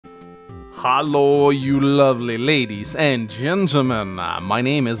Hello, you lovely ladies and gentlemen. My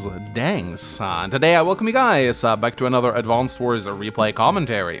name is Dangs, and today I welcome you guys back to another Advanced Wars replay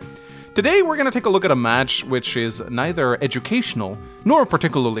commentary. Today we're going to take a look at a match which is neither educational nor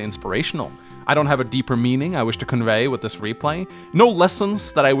particularly inspirational. I don't have a deeper meaning I wish to convey with this replay, no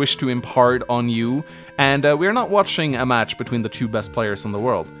lessons that I wish to impart on you, and we're not watching a match between the two best players in the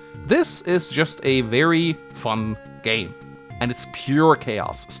world. This is just a very fun game. And it's pure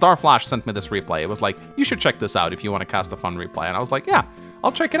chaos. Starflash sent me this replay. It was like, you should check this out if you want to cast a fun replay. And I was like, yeah,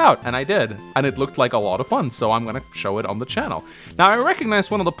 I'll check it out. And I did. And it looked like a lot of fun, so I'm going to show it on the channel. Now, I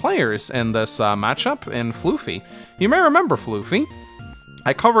recognize one of the players in this matchup in Floofy. You may remember Floofy.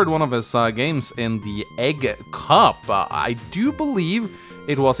 I covered one of his games in the Egg Cup. I do believe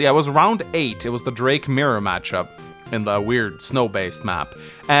it was round 8. It was the Drake Mirror matchup in the weird snow-based map.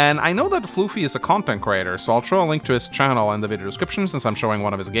 And I know that Floofy is a content creator, so I'll throw a link to his channel in the video description since I'm showing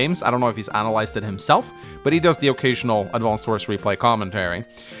one of his games. I don't know if he's analyzed it himself, but he does the occasional Advanced Wars replay commentary.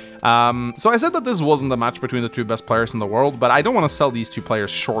 So I said that this wasn't a match between the two best players in the world, but I don't want to sell these two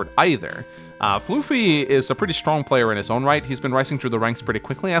players short either. Floofy is a pretty strong player in his own right. He's been rising through the ranks pretty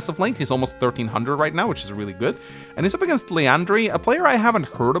quickly as of late. He's almost 1300 right now, which is really good. And he's up against Leandri, a player I haven't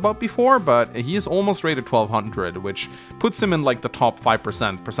heard about before, but he is almost rated 1200, which puts him in like the top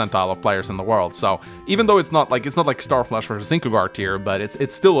 5% percentile of players in the world. So even though it's not like Starflash versus Inkugar tier, but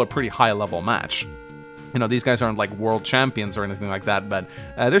it's still a pretty high level match. You know, these guys aren't like world champions or anything like that, but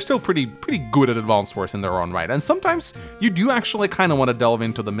they're still pretty good at Advanced Wars in their own right. And sometimes you do actually kind of want to delve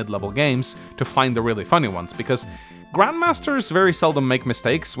into the mid-level games to find the really funny ones, because Grandmasters very seldom make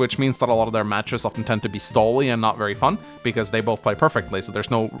mistakes, which means that a lot of their matches often tend to be stally and not very fun, because they both play perfectly, so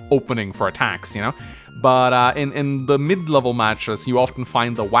there's no opening for attacks, you know? But in the mid-level matches, you often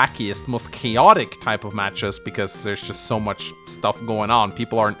find the wackiest, most chaotic type of matches, because there's just so much stuff going on.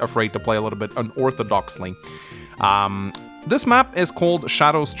 People aren't afraid to play a little bit unorthodoxly. This map is called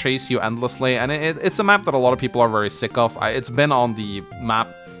Shadows Chase You Endlessly, and it's a map that a lot of people are very sick of. It's been on the map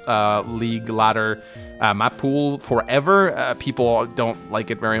league ladder map pool forever. People don't like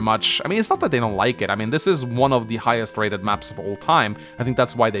it very much. I mean, it's not that they don't like it. I mean, this is one of the highest rated maps of all time. I think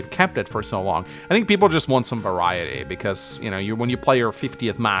that's why they've kept it for so long. I think people just want some variety because, you know, when you play your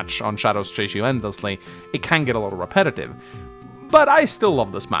 50th match on Shadows Chase You Endlessly, it can get a little repetitive. But I still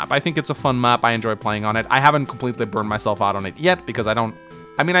love this map. I think it's a fun map. I enjoy playing on it. I haven't completely burned myself out on it yet because I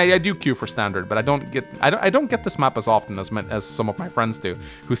do queue for standard, but I don't get this map as often as some of my friends do,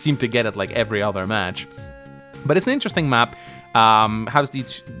 who seem to get it like every other match. But it's an interesting map.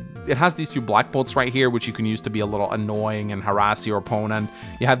 It has these two black bolts right here, which you can use to be a little annoying and harass your opponent.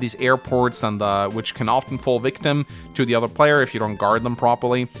 You have these airports, which can often fall victim to the other player if you don't guard them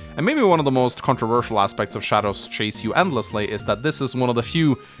properly. And maybe one of the most controversial aspects of Shadows Chase You Endlessly is that this is one of the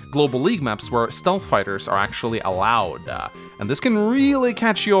few Global League maps where stealth fighters are actually allowed. And this can really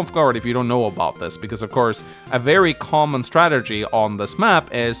catch you off guard if you don't know about this, because of course, a very common strategy on this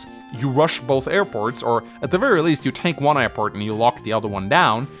map is you rush both airports, or at the very least, you take one airport and you lock the other one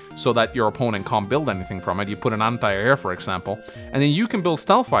down so that your opponent can't build anything from it. You put an anti-air, for example, and then you can build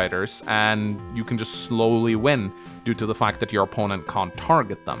stealth fighters and you can just slowly win due to the fact that your opponent can't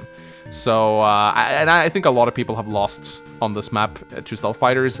target them. So, I think a lot of people have lost on this map to stealth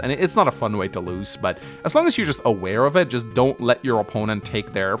fighters, and it's not a fun way to lose, but as long as you're just aware of it, just don't let your opponent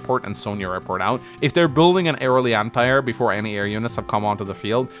take their airport and zone your airport out. If they're building an early anti-air before any air units have come onto the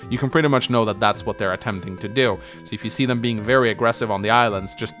field, you can pretty much know that that's what they're attempting to do. So if you see them being very aggressive on the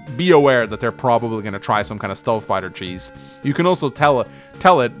islands, just be aware that they're probably going to try some kind of stealth fighter cheese. You can also tell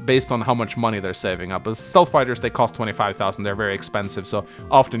it based on how much money they're saving up. As stealth fighters, they cost 25,000, they're very expensive, so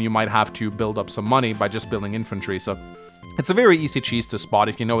often you might have to build up some money by just building infantry, so it's a very easy cheese to spot.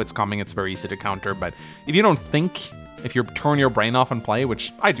 If you know it's coming, it's very easy to counter, but if you don't think, if you turn your brain off and play,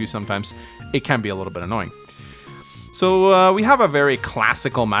 which I do sometimes, it can be a little bit annoying. So we have a very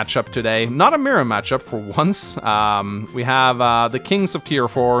classical matchup today. Not a mirror matchup for once. We have the Kings of Tier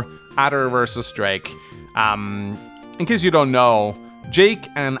 4, Adder versus Drake. In case you don't know, Jake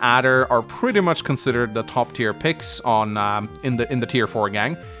and Adder are pretty much considered the top tier picks on in the Tier 4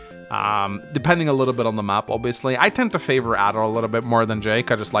 gang. Depending a little bit on the map, obviously. I tend to favor Adder a little bit more than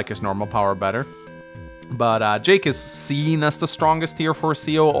Jake. I just like his normal power better. But Jake is seen as the strongest Tier 4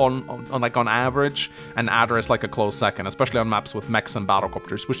 CO on average, and Adder is like a close second, especially on maps with mechs and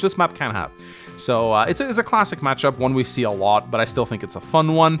battlecopters, which this map can have. So it's a classic matchup, one we see a lot, but I still think it's a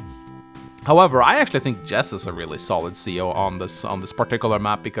fun one. However, I actually think Jess is a really solid CO on this particular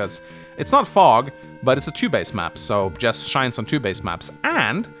map because it's not Fog, but it's a 2-base map, so Jess shines on 2-base maps,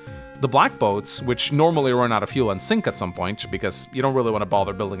 and the black boats, which normally run out of fuel and sink at some point, because you don't really want to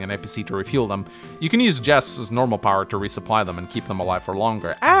bother building an APC to refuel them, you can use Jess's normal power to resupply them and keep them alive for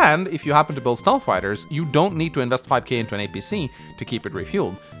longer. And if you happen to build stealth fighters, you don't need to invest 5k into an APC to keep it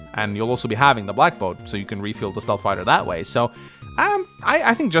refueled. And you'll also be having the black boat, so you can refuel the stealth fighter that way. So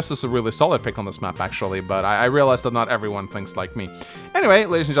I think Jess is a really solid pick on this map, actually, but I realize that not everyone thinks like me. Anyway,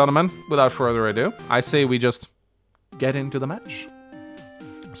 ladies and gentlemen, without further ado, I say we just get into the match.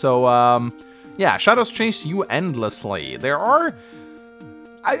 So, yeah, shadows chase you endlessly. There are...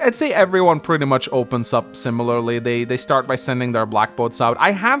 I'd say everyone pretty much opens up similarly. They start by sending their black boats out.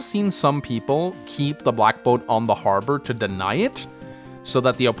 I have seen some people keep the black boat on the harbor to deny it, so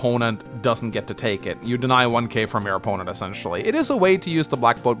that the opponent doesn't get to take it. You deny 1k from your opponent, essentially. It is a way to use the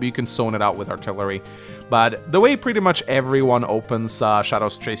black boat, but you can zone it out with artillery. But the way pretty much everyone opens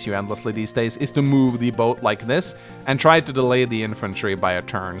Shadows Chase You Endlessly these days is to move the boat like this and try to delay the infantry by a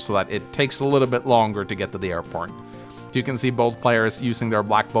turn so that it takes a little bit longer to get to the airport. You can see both players using their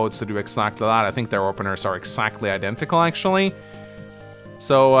black boats to do exactly that. I think their openers are exactly identical, actually.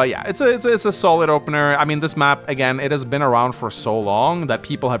 So, yeah, it's a solid opener. I mean, this map, again, it has been around for so long that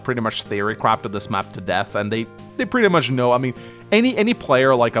people have pretty much theory crafted this map to death, and they pretty much know. I mean, any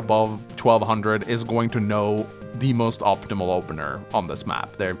player, like, above 1200 is going to know the most optimal opener on this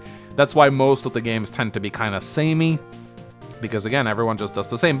map. That's why most of the games tend to be kind of samey, because, again, everyone just does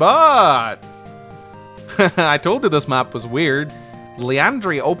the same. But I told you this map was weird.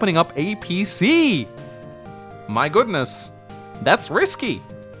 Leandri opening up APC. My goodness. That's risky.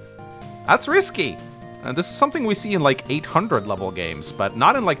 That's risky. And this is something we see in like 800 level games, but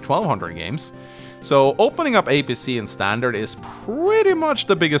not in like 1200 games. So opening up APC in standard is pretty much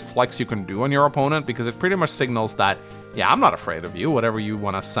the biggest flex you can do on your opponent, because it pretty much signals that, yeah, I'm not afraid of you. Whatever you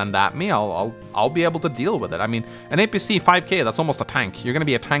want to send at me, I'll be able to deal with it. I mean, an APC 5k, that's almost a tank. You're going to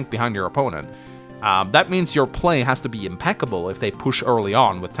be a tank behind your opponent. That means your play has to be impeccable if they push early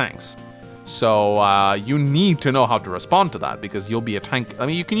on with tanks. So you need to know how to respond to that, because you'll be a tank. I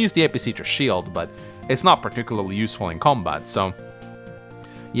mean, you can use the APC to shield, but it's not particularly useful in combat. So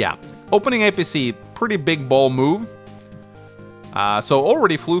yeah, opening APC, pretty big ball move. So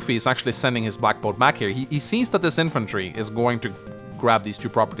already Floofy is actually sending his black boat back here. He sees that this infantry is going to grab these two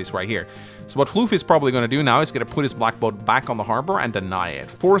properties right here. So what Floofy is probably going to do now is going to put his black boat back on the harbor and deny it,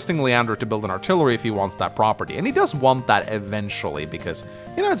 forcing Leandro to build an artillery if he wants that property. And he does want that eventually, because,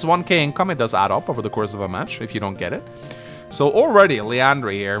 you know, it's 1k income. It does add up over the course of a match if you don't get it. So already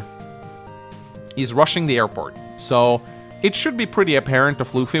Leandro here, he's rushing the airport. So it should be pretty apparent to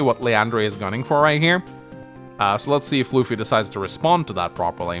Floofy what Leandro is gunning for right here. So let's see if Floofy decides to respond to that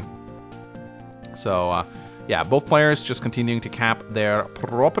properly. So, yeah, both players just continuing to cap their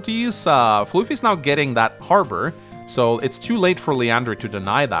properties. Floofy's now getting that harbor, so it's too late for Leandro to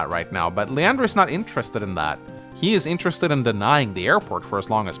deny that right now. But Leandro is not interested in that. He is interested in denying the airport for as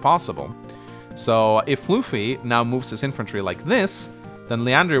long as possible. So if Floofy now moves his infantry like this, then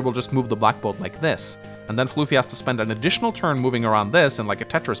Leandro will just move the black boat like this. And then Floofy has to spend an additional turn moving around this in like a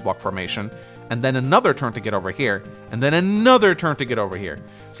Tetris block formation, and then another turn to get over here, and then another turn to get over here.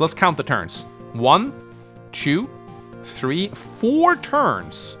 So let's count the turns. 1, 2, 3, 4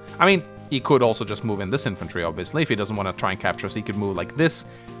 turns. I mean, he could also just move in this infantry, obviously, if he doesn't want to try and capture. So he could move like this,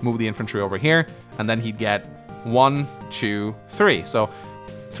 move the infantry over here, and then he'd get 1, 2, 3. So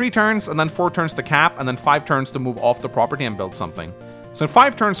 3 turns, and then 4 turns to cap, and then 5 turns to move off the property and build something. So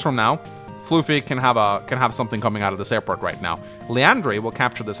 5 turns from now, Floofy can have something coming out of this airport right now. Leandri will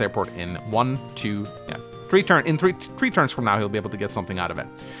capture this airport in 1, 2, yeah. 3 turns from now, he'll be able to get something out of it.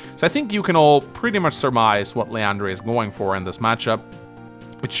 So I think you can all pretty much surmise what Leandri is going for in this matchup.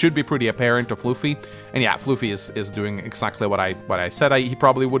 It should be pretty apparent to Floofy. And yeah, Floofy is doing exactly what I said he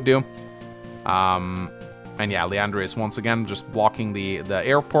probably would do. And yeah, Leandri is once again just blocking the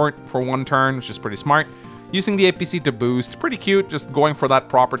airport for 1 turn, which is pretty smart. Using the APC to boost, pretty cute, just going for that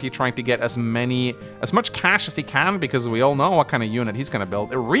property, trying to get as much cash as he can, because we all know what kind of unit he's going to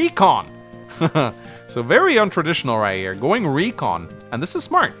build. A recon! So very untraditional right here, going recon. And this is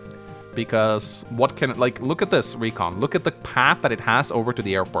smart, because look at this recon. Look at the path that it has over to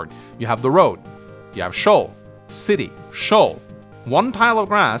the airport. You have the road, you have shoal, city, shoal, 1 tile of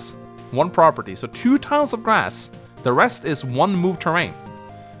grass, 1 property. So 2 tiles of grass. The rest is 1 move terrain.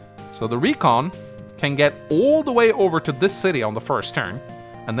 So the recon can get all the way over to this city on the first turn,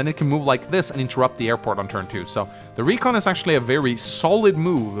 and then it can move like this and interrupt the airport on turn 2. So the recon is actually a very solid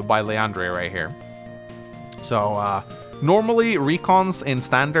move by Leandri right here. So normally recons in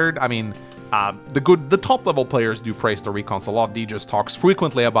standard, I mean, the top level players do praise the recons a lot. D just talks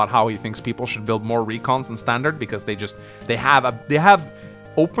frequently about how he thinks people should build more recons in standard, because they have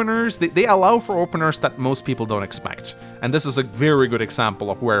openers, they allow for openers that most people don't expect. And this is a very good example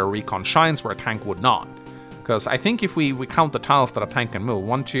of where a recon shines, where a tank would not. Because I think if we count the tiles that a tank can move,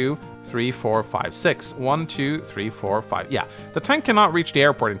 1, 2, 3, 4, 5, 6. 1, 2, 3, 4, 5. Yeah, the tank cannot reach the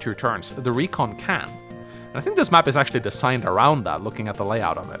airport in 2 turns. The recon can. And I think this map is actually designed around that, looking at the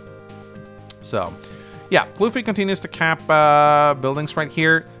layout of it. So, yeah, Floofy continues to cap buildings right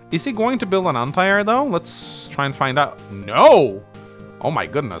here. Is he going to build an anti-air, though? Let's try and find out. No! Oh my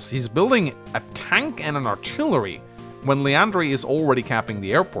goodness, he's building a tank and an artillery when Leandri is already capping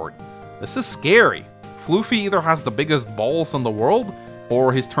the airport. This is scary. Floofy either has the biggest balls in the world,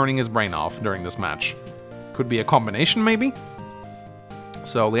 or he's turning his brain off during this match. Could be a combination, maybe?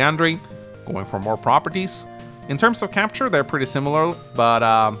 So, Leandri going for more properties. In terms of capture, they're pretty similar, but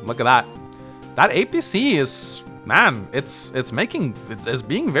look at that. That APC is, man, it's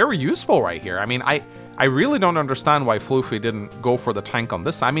being very useful right here. I mean, I really don't understand why Floofy didn't go for the tank on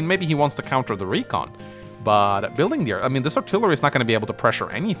this. I mean, maybe he wants to counter the recon. But building the... I mean, this artillery is not going to be able to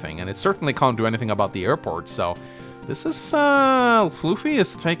pressure anything. And it certainly can't do anything about the airport. So, this is... Floofy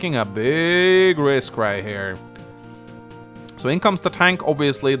is taking a big risk right here. So, in comes the tank.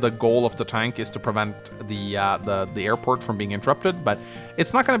 Obviously, the goal of the tank is to prevent the airport from being interrupted. But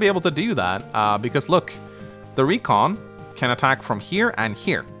it's not going to be able to do that. Because, look, the recon can attack from here and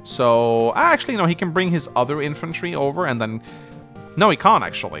here. So, actually, no, he can bring his other infantry over and then... No, he can't,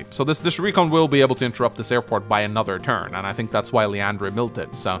 actually. So this recon will be able to interrupt this airport by another turn, and I think that's why Leandri built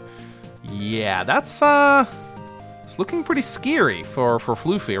it. So, yeah, that's, it's looking pretty scary for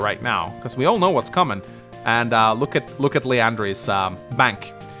Floofy right now, because we all know what's coming. And look at Leandri's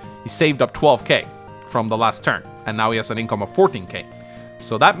bank. He saved up 12k from the last turn, and now he has an income of 14k.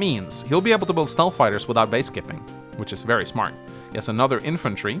 So that means he'll be able to build stealth fighters without base skipping, which is very smart. He has another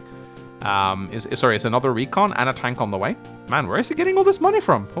infantry. It's another recon and a tank on the way. Man, where is he getting all this money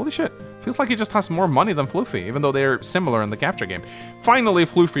from? Holy shit. Feels like he just has more money than Floofy, even though they're similar in the capture game. Finally,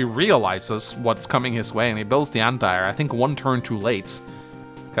 Floofy realizes what's coming his way, and he builds the anti-air. I think 1 turn too late,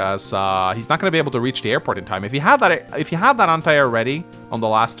 because he's not going to be able to reach the airport in time. If he had that anti-air ready on the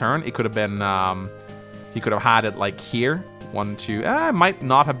last turn, it could have been, he could have had it like here. 1, 2, it might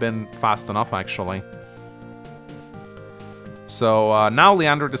not have been fast enough, actually. So now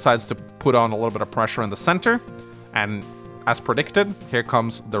Leandri decides to put on a little bit of pressure in the center, and as predicted, here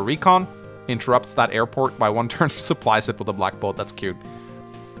comes the recon, interrupts that airport by 1 turn, supplies it with a black bolt. That's cute.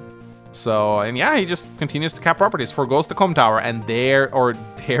 So, and yeah, he just continues to cap properties, forgoes the com tower, and there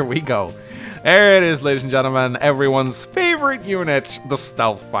we go. There it is, ladies and gentlemen, everyone's favorite unit, the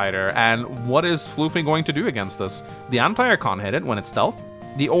stealth fighter. And what is Floofy going to do against this? The anti-air can't hit it when it's stealth.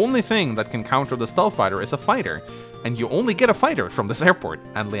 The only thing that can counter the stealth fighter is a fighter. And you only get a fighter from this airport,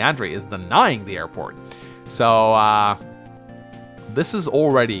 and Leandri is denying the airport. So, this is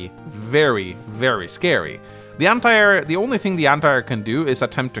already very, very scary. The only thing the anti-air can do is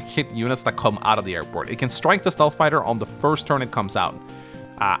attempt to hit units that come out of the airport. It can strike the stealth fighter on the first turn it comes out.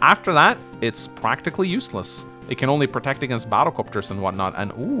 After that, it's practically useless. It can only protect against battlecopters and whatnot.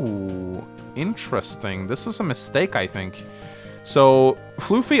 And, ooh, interesting. This is a mistake, I think. So,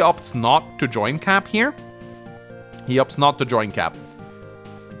 Floofy opts not to join cap here. He opts not to join cap.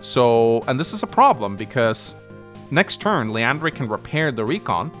 So, and this is a problem because next turn, Leandri can repair the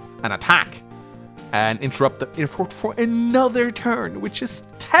recon and attack and interrupt the airport for another turn, which is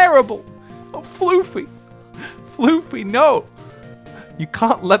terrible. Oh, Floofy. Floofy, no. You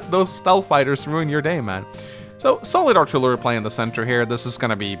can't let those stealth fighters ruin your day, man. So, solid artillery play in the center here. This is going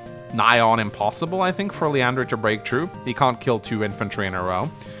to be nigh on impossible, I think, for Leandri to break through. He can't kill 2 infantry in a row.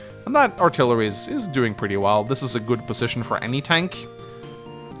 And that artillery is doing pretty well. This is a good position for any tank.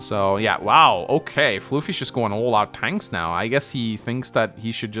 So, yeah, wow, okay. Floofy's just going all-out tanks now. I guess he thinks that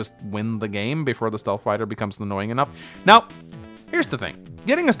he should just win the game before the stealth fighter becomes annoying enough. Now, here's the thing.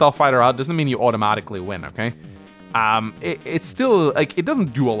 Getting a stealth fighter out doesn't mean you automatically win, okay? It's still, like, it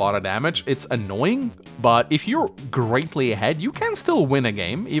doesn't do a lot of damage. It's annoying, but if you're greatly ahead, you can still win a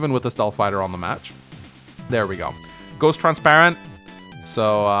game, even with the stealth fighter on the match. There we go. Goes transparent.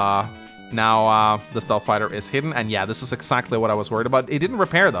 So, now the stealth fighter is hidden, and yeah, this is exactly what I was worried about. It didn't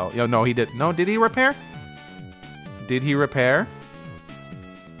repair, though. No, he did. No, did he repair? Did he repair?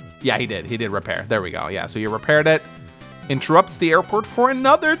 Yeah, he did. He did repair. There we go. Yeah, so he repaired it. Interrupts the airport for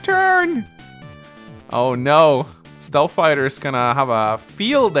another turn. Oh, no. Stealth fighter is gonna have a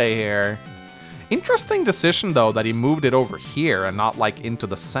field day here. Interesting decision, though, that he moved it over here and not, like, into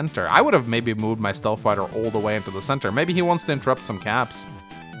the center. I would have maybe moved my stealth fighter all the way into the center. Maybe he wants to interrupt some caps.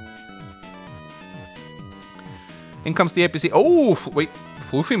 In comes the APC. Oh, wait.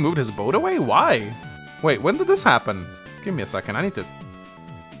 Floofy moved his boat away? Why? Wait, when did this happen? Give me a second. I need to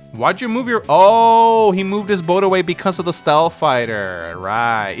Why'd you move your... Oh, he moved his boat away because of the stealth fighter.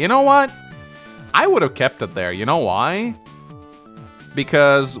 Right. You know what? I would have kept it there. You know why?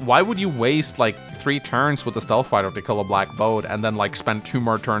 Because why would you waste like 3 turns with the stealth fighter to kill a black boat and then like spend 2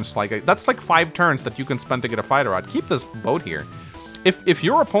 more turns? Like that's like 5 turns that you can spend to get a fighter out. Keep this boat here. If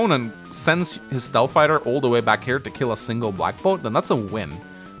your opponent sends his stealth fighter all the way back here to kill a single black boat, then that's a win.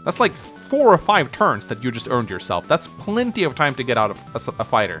 That's like 4 or 5 turns that you just earned yourself. That's plenty of time to get out of a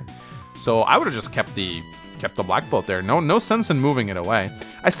fighter. So I would have just kept the black boat there. No sense in moving it away.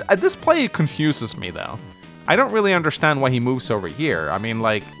 This play confuses me though. I don't really understand why he moves over here. I mean,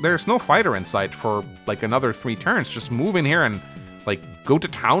 like, there's no fighter in sight for like another 3 turns. Just move in here and like go to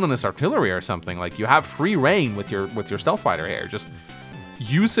town on his artillery or something. Like, you have free reign with your stealth fighter here. Just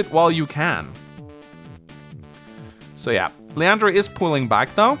use it while you can. So yeah, Leandre is pulling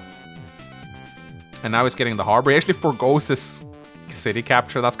back though. And now he's getting the harbor. He actually forgoes his city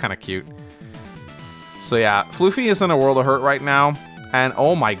capture. That's kind of cute. So yeah, Floofy is in a world of hurt right now. And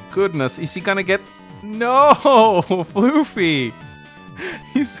oh my goodness, is he gonna get... No, Floofy.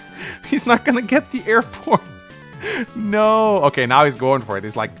 He's not gonna get the airport. No. Okay, now he's going for it.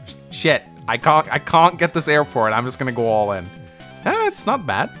 He's like, shit, I can't get this airport. I'm just gonna go all in. It's not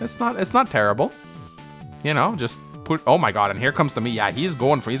bad. It's not terrible. You know, just put... Oh my god, and here comes the me. Yeah, he's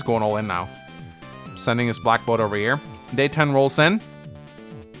going all in now. Sending his black boat over here. Day 10 rolls in.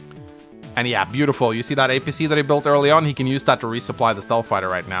 And yeah, beautiful. You see that APC that he built early on? He can use that to resupply the stealth fighter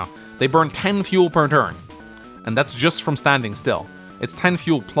right now. They burn 10 fuel per turn. And that's just from standing still. It's 10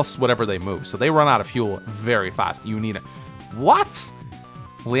 fuel plus whatever they move. So they run out of fuel very fast. You need it. What?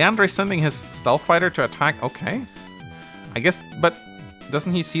 Leandre sending his stealth fighter to attack? Okay. I guess, but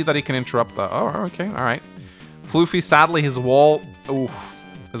doesn't he see that he can interrupt the... Oh, okay, alright. Floofy, sadly, his wall... Oof.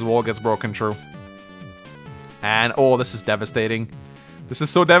 His wall gets broken through. And, oh, this is devastating. This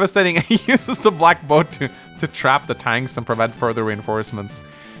is so devastating. He uses the black boat to trap the tanks and prevent further reinforcements.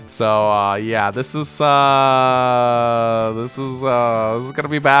 So, yeah, this is gonna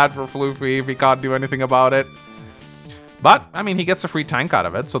be bad for Floofy if he can't do anything about it. But, I mean, he gets a free tank out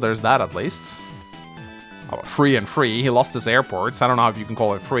of it, so there's that at least. Oh, free and free. He lost his airports. I don't know if you can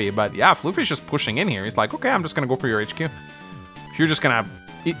call it free, but yeah, Floofy's just pushing in here. He's like, okay, I'm just gonna go for your HQ. If you're just gonna...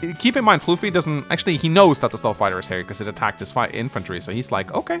 Keep in mind, Floofy doesn't... Actually, he knows that the stealth fighter is here because it attacked his infantry, so he's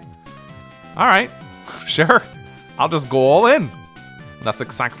like, okay. Alright. Sure. I'll just go all in. That's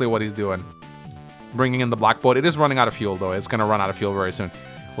exactly what he's doing. Bringing in the black boat. It is running out of fuel, though. It's going to run out of fuel very soon.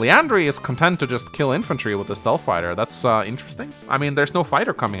 Leandre is content to just kill infantry with the stealth fighter. That's interesting. I mean, there's no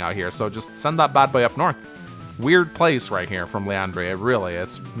fighter coming out here, so just send that bad boy up north. Weird place right here from Leandre. It really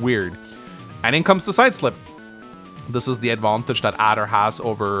is weird. And in comes the side slip. This is the advantage that Adder has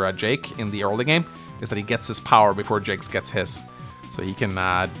over Jake in the early game, is that he gets his power before Jake gets his. So he can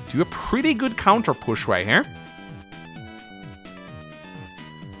do a pretty good counter push right here.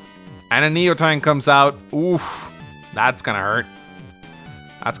 And a Neo Tank comes out. Oof, that's gonna hurt.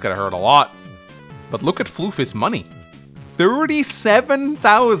 That's gonna hurt a lot. But look at Floofy's money.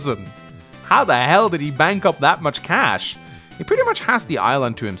 37,000. How the hell did he bank up that much cash? He pretty much has the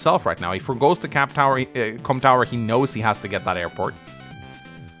island to himself right now. He forgoes the com tower. He knows he has to get that airport.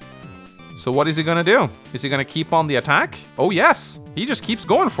 So what is he gonna do? Is he gonna keep on the attack? Oh yes, he just keeps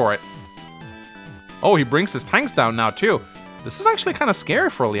going for it. Oh, he brings his tanks down now too. This is actually kind of scary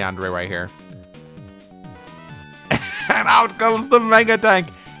for Leandre right here. And out comes the Mega Tank.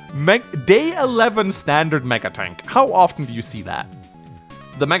 Day 11 standard Mega Tank. How often do you see that?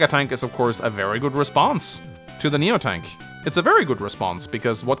 The Mega Tank is of course a very good response to the Neo Tank. It's a very good response,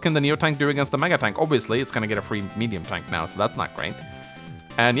 because what can the Neo Tank do against the Mega Tank? Obviously, it's going to get a free medium tank now, so that's not great.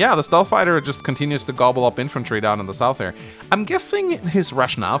 And yeah, the stealth fighter just continues to gobble up infantry down in the south here. I'm guessing his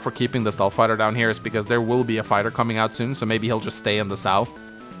rationale for keeping the stealth fighter down here is because there will be a fighter coming out soon, so maybe he'll just stay in the south.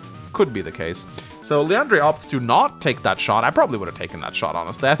 Could be the case. So Leandre opts to not take that shot. I probably would have taken that shot,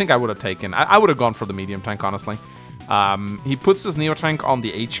 honestly. I think I would have taken... I would have gone for the medium tank, honestly. He puts his Neo Tank on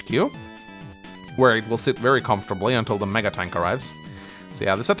the HQ, where it will sit very comfortably until the Mega Tank arrives. So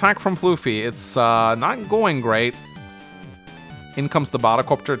yeah, this attack from Floofy, it's not going great. In comes the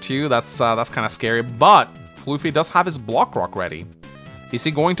Battlecopter too. That's kind of scary, but Floofy does have his Block Rock ready. Is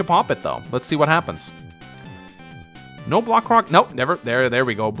he going to pop it though? Let's see what happens. No Block Rock. Nope, never. There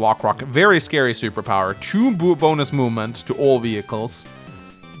we go. Block Rock. Very scary superpower. 2 bonus movement to all vehicles.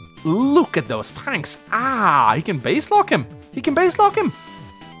 Look at those tanks. Ah, he can base lock him. He can base lock him.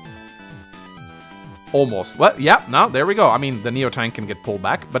 Almost. Well, yeah, no, there we go. I mean, the Neo Tank can get pulled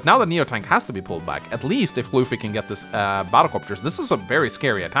back, but now the Neo Tank has to be pulled back. At least if Floofy can get this Battlecopters. This is a very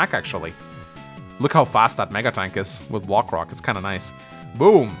scary attack, actually. Look how fast that Mega Tank is with Block Rock. It's kind of nice.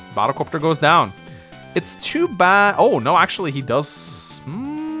 Boom. Battlecopter goes down. It's too bad. Oh, no, actually, he does...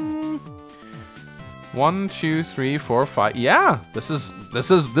 1, 2, 3, 4, 5. Yeah, this is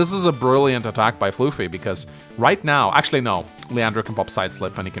a brilliant attack by Floofy because right now... Actually, no. Leandro can pop side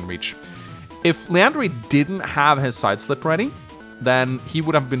slip and he can reach. If Leandro didn't have his side slip ready, then he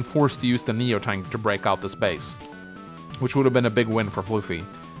would have been forced to use the Neo Tank to break out this base, which would have been a big win for Floofy.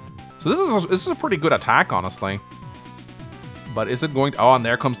 So this is a pretty good attack, honestly. But is it going to... Oh, and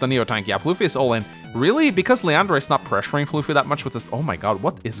there comes the Neo Tank. Yeah, Floofy is all in. Really? Because Leandro is not pressuring Floofy that much with this... Oh my god,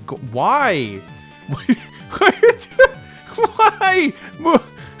 what is... Why? Why?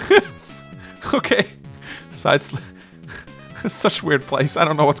 Okay. Side slip. Such a weird place. I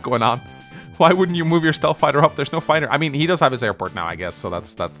don't know what's going on. Why wouldn't you move your stealth fighter up? There's no fighter. I mean, he does have his airport now, I guess, so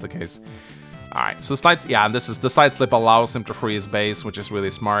that's the case. Alright, so slides, yeah, and this is the side slip allows him to free his base, which is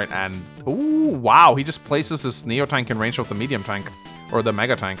really smart. And ooh, wow, he just places his Neo Tank in range of the medium tank or the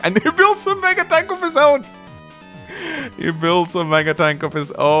mega tank, and he builds a mega tank of his own. He builds a mega tank of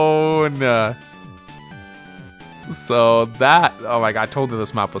his own. So that, oh my god, I told you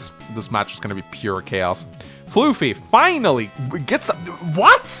this match was gonna be pure chaos. Floofy finally gets a,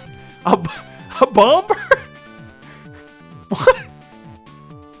 what? A bomber? What?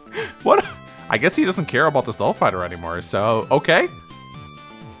 What? I guess he doesn't care about the stealth fighter anymore, so okay.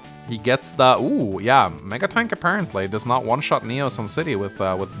 He gets the, ooh, yeah, Mega Tank apparently does not one-shot Neos on City with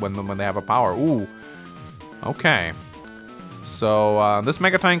when they have a power. Ooh, okay. So this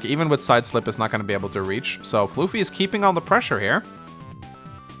Mega Tank, even with side slip, is not going to be able to reach. So Floofy is keeping on the pressure here.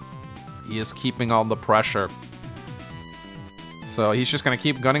 He is keeping on the pressure. So he's just going to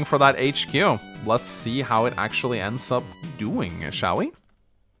keep gunning for that HQ. Let's see how it actually ends up doing, shall we?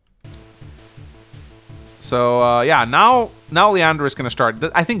 So, yeah, now Leandro is going to start...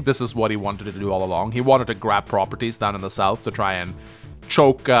 I think this is what he wanted to do all along. He wanted to grab properties down in the south to try and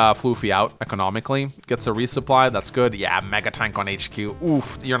choke Floofy out economically. Gets a resupply, that's good. Yeah, Mega Tank on HQ.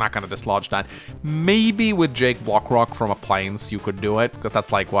 Oof, you're not going to dislodge that. Maybe with Jake Blockrock from a Plains you could do it, because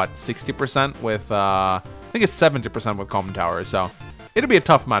that's like, what, 60% with... I think it's 70% with Common Tower, so it'll be a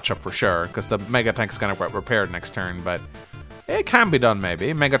tough matchup for sure, because the Mega Tank is going to get repaired next turn, but it can be done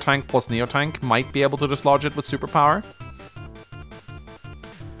maybe. Mega Tank plus Neo Tank might be able to dislodge it with superpower.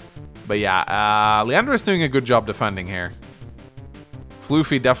 But yeah, Leandro is doing a good job defending here.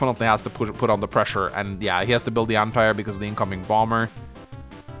 Floofy definitely has to put on the pressure, and yeah, he has to build the Anti-Air because of the incoming bomber.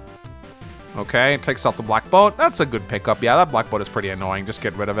 Okay, takes out the Black Boat. That's a good pickup. Yeah, that Black Boat is pretty annoying. Just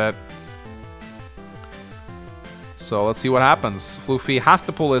get rid of it. So let's see what happens. Floofy has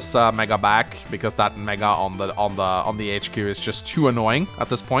to pull his Mega back because that Mega on the HQ is just too annoying at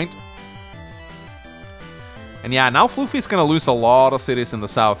this point. And yeah, now Floofy's gonna lose a lot of cities in the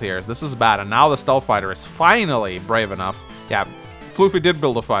south here. So this is bad. And now the Stealth Fighter is finally brave enough. Yeah, Floofy did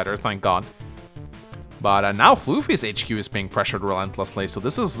build a fighter, thank God. But now Floofy's HQ is being pressured relentlessly. So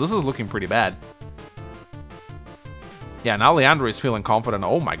this is looking pretty bad. Yeah, now Leandro is feeling confident.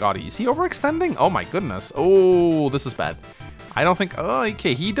 Oh my god, is he overextending? Oh my goodness. Oh, this is bad. I don't think... Oh,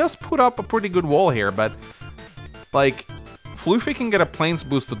 okay, he does put up a pretty good wall here, but... Like, Floofy can get a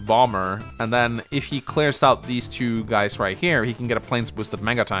planes-boosted bomber, and then if he clears out these two guys right here, he can get a planes-boosted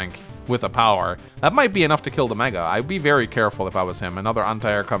Mega Tank with a power. That might be enough to kill the Mega. I'd be very careful if I was him. Another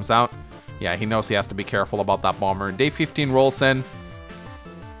Anti-Air comes out. Yeah, he knows he has to be careful about that bomber. Day 15 rolls in.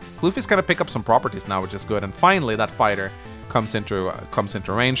 Floofy's gonna pick up some properties now, which is good, and finally that fighter comes into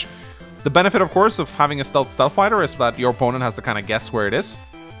range. The benefit, of course, of having a stealth fighter is that your opponent has to kind of guess where it is.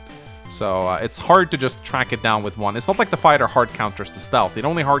 So it's hard to just track it down with one. It's not like the fighter hard counters the stealth. It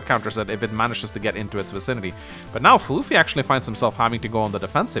only hard counters it if it manages to get into its vicinity. But now Floofy actually finds himself having to go on the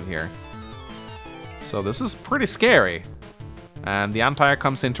defensive here. So this is pretty scary. And the Anti-Air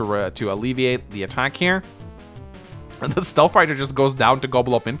comes in to alleviate the attack here. And the Stealth Fighter just goes down to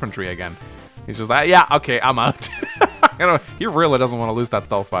gobble up infantry again. He's just like, yeah, okay, I'm out. He really doesn't want to lose that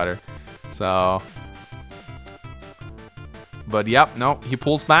Stealth Fighter. So... But yep, no, he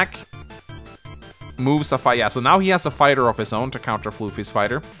pulls back. Moves a fight. Yeah, so now he has a fighter of his own to counter Floofy's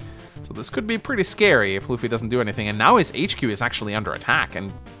fighter. So this could be pretty scary if Floofy doesn't do anything. And now his HQ is actually under attack.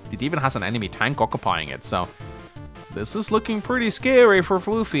 And it even has an enemy tank occupying it. So... This is looking pretty scary for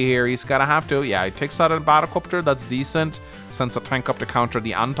Floofy here. He's gotta have to... Yeah, he takes out a Battlecopter. That's decent. Sends a tank up to counter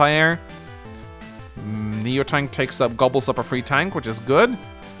the Anti-Air. Neo Tank gobbles up a free tank, which is good.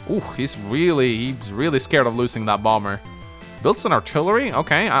 Ooh, he's really scared of losing that bomber. Builds an artillery.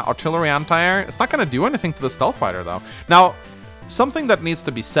 Okay, artillery Anti-Air. It's not gonna do anything to the Stealth Fighter, though. Now, something that needs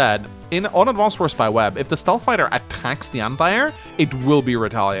to be said, on Advanced Wars by Web, if the Stealth Fighter attacks the anti-air, it will be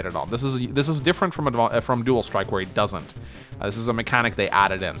retaliated on. This is different from Dual Strike, where it doesn't. This is a mechanic they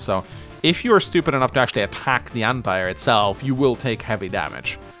added in, so if you are stupid enough to actually attack the anti-air itself, you will take heavy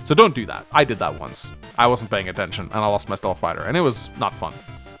damage. So don't do that. I did that once. I wasn't paying attention, and I lost my Stealth Fighter, and it was not fun.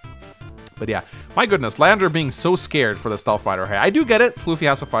 But yeah, my goodness, Leander being so scared for the Stealth Fighter here. I do get it, Floofy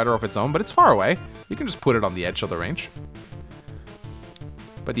has a fighter of its own, but it's far away. You can just put it on the edge of the range.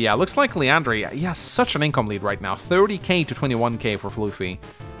 But yeah, looks like Leander, he has such an income lead right now. 30k to 21k for Floofy.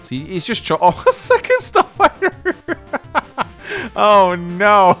 So he's just oh, a second Stealth Fighter! Oh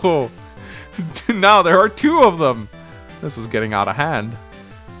no! Now there are two of them! This is getting out of hand.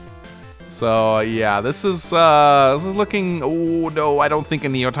 So yeah, this is looking... Oh no, I don't think a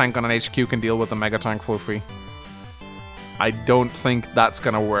Neo Tank on an HQ can deal with the Mega Tank Floofy. I don't think that's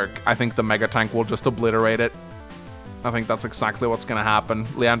gonna work. I think the Mega Tank will just obliterate it. I think that's exactly what's gonna happen.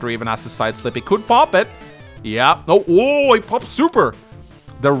 Leander even has to side slip. He could pop it. Yeah. Oh, he popped super.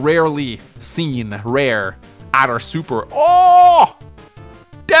 The rarely seen, rare Adder super. Oh!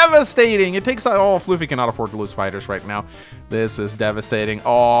 Devastating! It takes... Oh, Floofy cannot afford to lose fighters right now. This is devastating.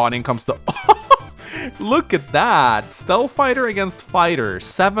 Oh, and in comes the... Look at that! Stealth Fighter against Fighter.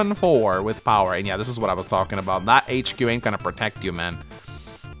 7-4 with power. And yeah, this is what I was talking about. That HQ ain't gonna protect you, man.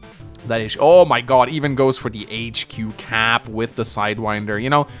 That is... Oh my god, even goes for the HQ cap with the Sidewinder. You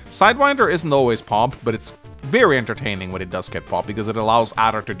know, Sidewinder isn't always popped, but it's very entertaining when it does get popped, because it allows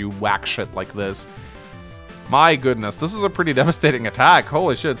Adder to do whack shit like this. My goodness, this is a pretty devastating attack.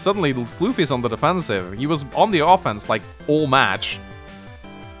 Holy shit, suddenly Floofy's on the defensive. He was on the offense, like, all match.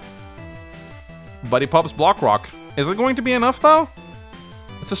 But he pops Block Rock. Is it going to be enough, though?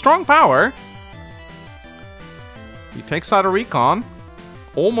 It's a strong power. He takes out a Recon.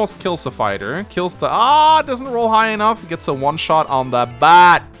 Almost kills the fighter. Kills the... Ah, doesn't roll high enough. Gets a one-shot on the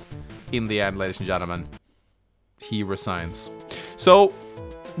bat. In the end, ladies and gentlemen, he resigns. So...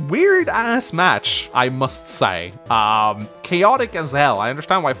 weird-ass match, I must say. Chaotic as hell. I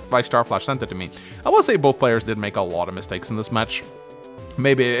understand why Starflash sent it to me. I will say both players did make a lot of mistakes in this match.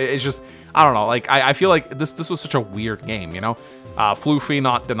 Maybe it's just... I don't know. Like, I feel like this was such a weird game, you know? Floofy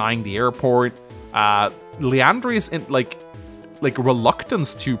not denying the airport. Leandri's in, like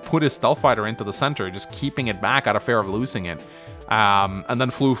reluctance to put his Stealth Fighter into the center, just keeping it back out of fear of losing it. And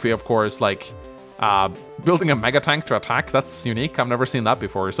then Floofy, of course, like... building a Mega Tank to attack, that's unique. I've never seen that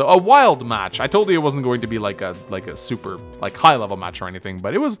before. So a wild match. I told you it wasn't going to be like a super like high level match or anything,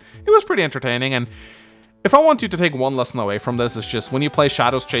 but it was pretty entertaining. And if I want you to take one lesson away from this, it's just when you play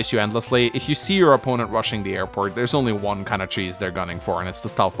Shadows Chase You Endlessly, if you see your opponent rushing the airport, there's only one kind of cheese they're gunning for, and it's the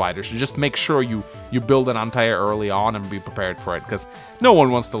Stealth Fighter. So just make sure you build an anti-air early on and be prepared for it, because no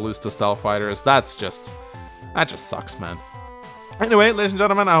one wants to lose to Stealth Fighters. That just sucks, man. Anyway, ladies and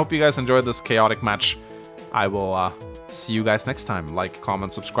gentlemen, I hope you guys enjoyed this chaotic match. I will see you guys next time. Like,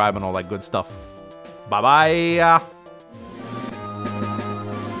 comment, subscribe, and all that good stuff. Bye-bye!